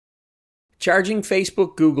Charging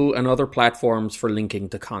Facebook, Google, and other platforms for linking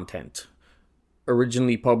to content.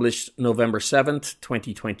 Originally published November 7th,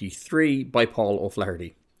 2023 by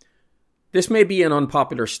Paulof. This may be an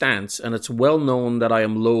unpopular stance, and it's well known that I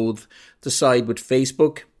am loath to side with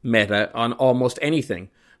Facebook, Meta on almost anything,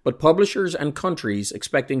 but publishers and countries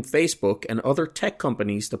expecting Facebook and other tech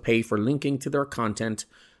companies to pay for linking to their content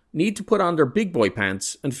need to put on their big boy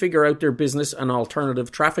pants and figure out their business and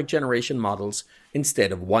alternative traffic generation models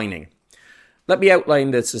instead of whining. Let me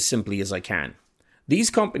outline this as simply as I can.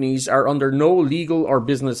 These companies are under no legal or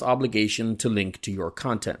business obligation to link to your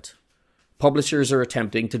content. Publishers are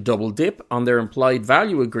attempting to double dip on their implied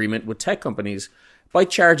value agreement with tech companies by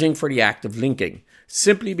charging for the act of linking,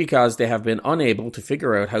 simply because they have been unable to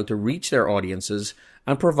figure out how to reach their audiences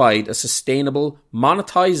and provide a sustainable,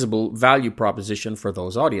 monetizable value proposition for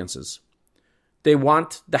those audiences. They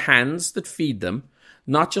want the hands that feed them,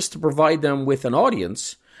 not just to provide them with an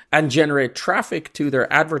audience and generate traffic to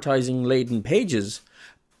their advertising-laden pages,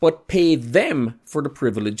 but pay them for the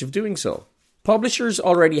privilege of doing so. Publishers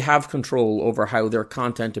already have control over how their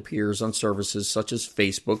content appears on services such as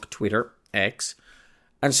Facebook, Twitter, X,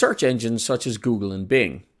 and search engines such as Google and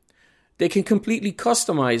Bing. They can completely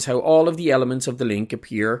customize how all of the elements of the link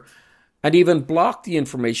appear and even block the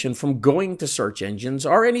information from going to search engines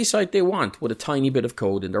or any site they want with a tiny bit of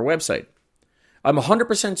code in their website. I'm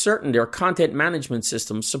 100% certain their content management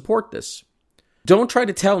systems support this. Don't try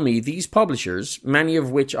to tell me these publishers, many of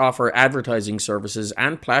which offer advertising services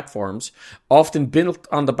and platforms, often built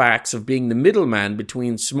on the backs of being the middleman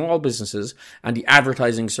between small businesses and the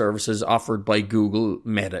advertising services offered by Google,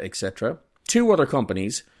 Meta, etc., two other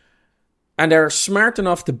companies, and are smart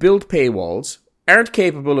enough to build paywalls, aren't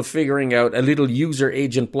capable of figuring out a little user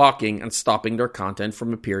agent blocking and stopping their content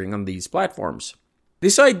from appearing on these platforms.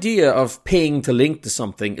 This idea of paying to link to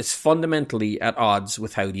something is fundamentally at odds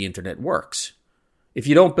with how the internet works. If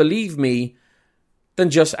you don't believe me, then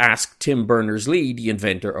just ask Tim Berners-Lee, the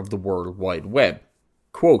inventor of the World Wide Web.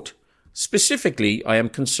 Quote, "Specifically, I am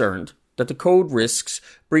concerned that the code risks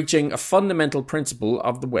breaching a fundamental principle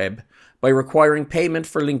of the web by requiring payment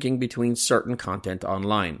for linking between certain content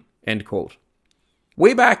online." End quote.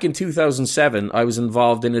 Way back in 2007, I was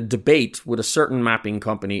involved in a debate with a certain mapping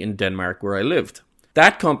company in Denmark where I lived.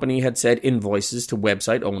 That company had sent invoices to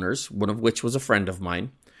website owners, one of which was a friend of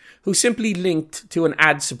mine, who simply linked to an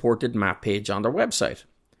ad-supported map page on their website.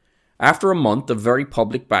 After a month of very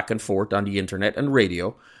public back and forth on the internet and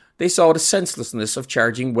radio, they saw the senselessness of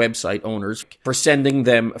charging website owners for sending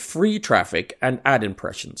them free traffic and ad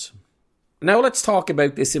impressions. Now let's talk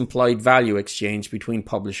about this implied value exchange between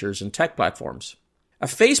publishers and tech platforms. A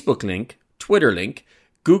Facebook link, Twitter link,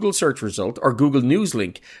 Google search result, or Google News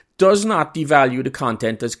link does not devalue the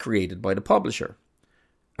content as created by the publisher.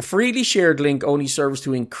 A freely shared link only serves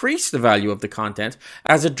to increase the value of the content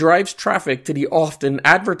as it drives traffic to the often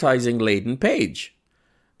advertising-laden page.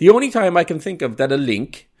 The only time I can think of that a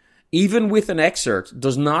link, even with an excerpt,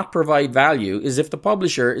 does not provide value is if the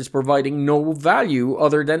publisher is providing no value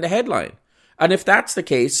other than the headline. And if that's the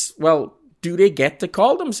case, well, do they get to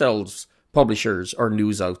call themselves publishers or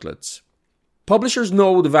news outlets? Publishers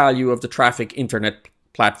know the value of the traffic internet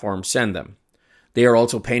platforms send them. They are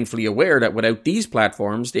also painfully aware that without these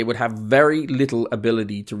platforms, they would have very little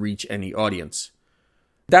ability to reach any audience.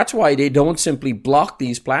 That's why they don't simply block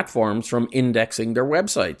these platforms from indexing their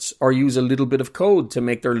websites or use a little bit of code to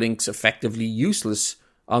make their links effectively useless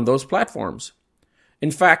on those platforms.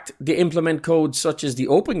 In fact, they implement codes such as the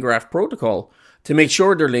Open Graph protocol to make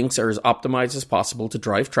sure their links are as optimized as possible to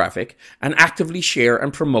drive traffic and actively share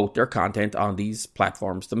and promote their content on these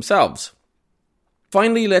platforms themselves.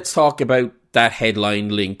 Finally, let's talk about that headline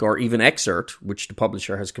link or even excerpt, which the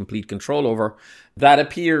publisher has complete control over, that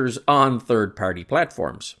appears on third-party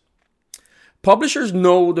platforms. Publishers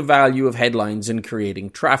know the value of headlines in creating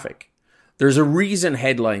traffic. There's a reason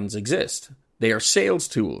headlines exist. They are sales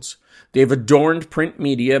tools. They've adorned print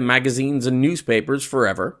media, magazines, and newspapers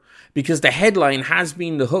forever because the headline has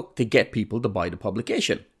been the hook to get people to buy the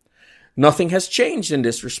publication. Nothing has changed in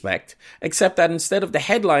this respect, except that instead of the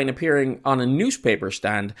headline appearing on a newspaper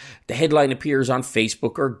stand, the headline appears on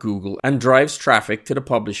Facebook or Google and drives traffic to the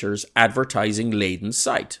publisher's advertising-laden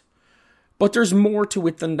site. But there's more to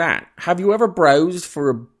it than that. Have you ever browsed for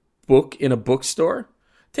a book in a bookstore?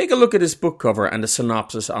 Take a look at this book cover and the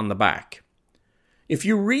synopsis on the back. If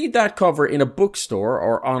you read that cover in a bookstore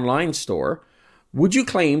or online store, would you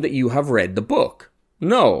claim that you have read the book?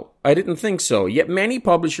 No, I didn't think so. Yet many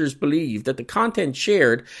publishers believe that the content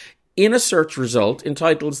shared in a search result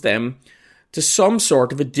entitles them to some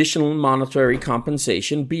sort of additional monetary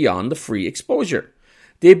compensation beyond the free exposure.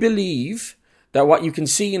 They believe that what you can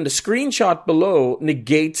see in the screenshot below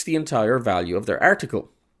negates the entire value of their article.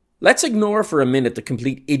 Let's ignore for a minute the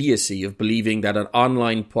complete idiocy of believing that an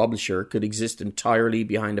online publisher could exist entirely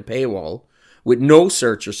behind a paywall, with no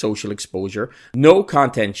search or social exposure, no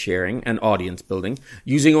content sharing and audience building,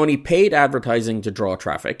 using only paid advertising to draw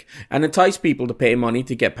traffic, and entice people to pay money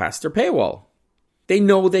to get past their paywall. They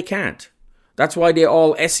know they can't. That's why they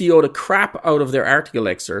all SEO the crap out of their article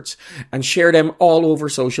excerpts and share them all over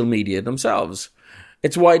social media themselves.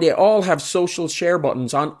 It's why they all have social share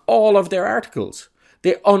buttons on all of their articles.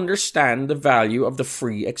 They understand the value of the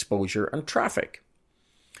free exposure and traffic.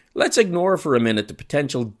 Let's ignore for a minute the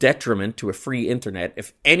potential detriment to a free internet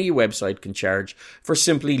if any website can charge for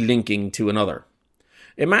simply linking to another.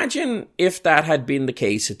 Imagine if that had been the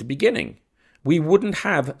case at the beginning. We wouldn't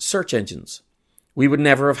have search engines. We would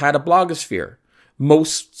never have had a blogosphere.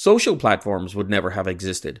 Most social platforms would never have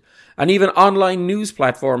existed. And even online news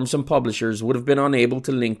platforms and publishers would have been unable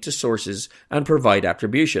to link to sources and provide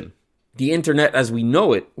attribution. The internet as we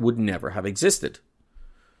know it would never have existed.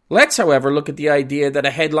 Let's, however, look at the idea that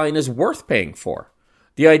a headline is worth paying for.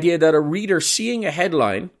 The idea that a reader seeing a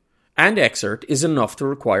headline and excerpt is enough to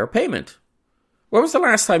require payment. When was the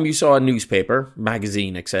last time you saw a newspaper,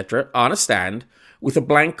 magazine, etc., on a stand with a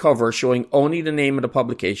blank cover showing only the name of the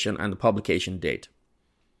publication and the publication date?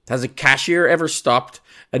 Has a cashier ever stopped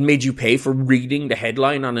and made you pay for reading the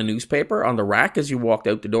headline on a newspaper on the rack as you walked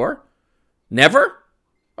out the door? Never?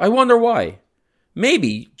 I wonder why.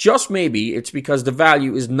 Maybe, just maybe, it's because the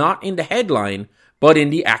value is not in the headline, but in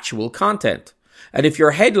the actual content. And if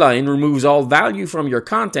your headline removes all value from your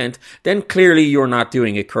content, then clearly you're not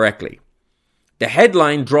doing it correctly. The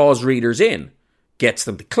headline draws readers in, gets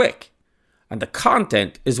them to click, and the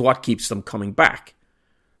content is what keeps them coming back.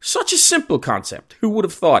 Such a simple concept. Who would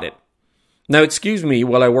have thought it? Now, excuse me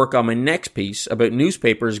while I work on my next piece about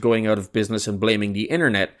newspapers going out of business and blaming the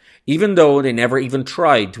internet, even though they never even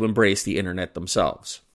tried to embrace the internet themselves.